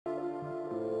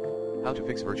How to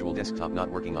fix virtual desktop not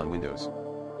working on Windows.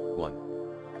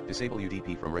 1. Disable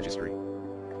UDP from registry.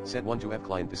 Set 1 to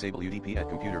fclient disable UDP at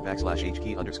computer /h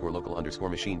key _local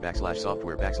 _machine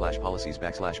 /software /policies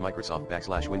 /Microsoft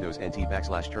 /Windows NT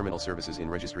 /terminal services in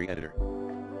registry editor.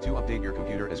 2. Update your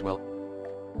computer as well.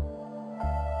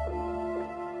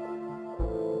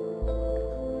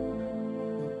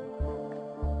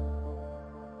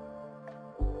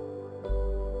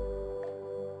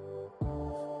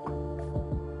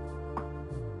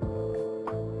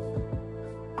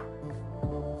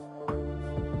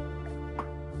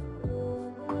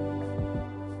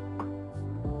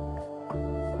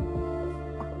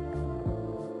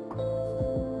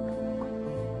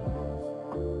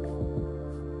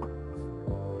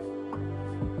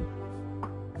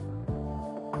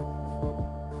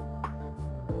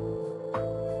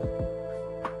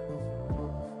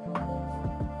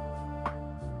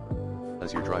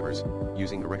 As your drivers,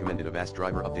 using the recommended Avast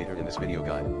driver updater in this video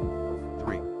guide.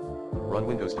 3. Run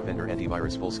Windows Defender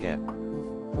antivirus full scan.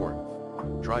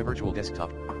 4. Try virtual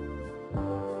desktop.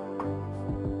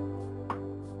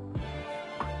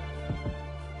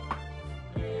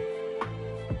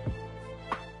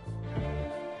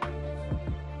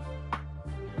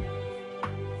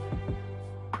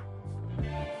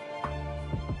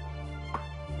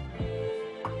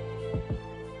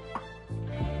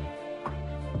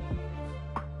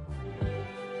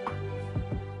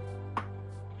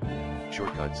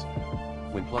 Shortcuts.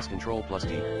 Win plus Control plus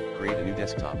D, create a new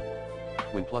desktop.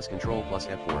 Win plus Control plus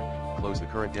F4, close the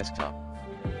current desktop.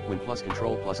 Win plus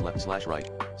Control plus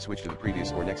left/right, switch to the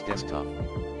previous or next desktop.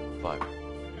 5.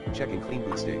 Check and clean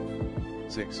boot state.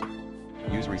 6.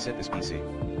 Use reset this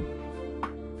PC.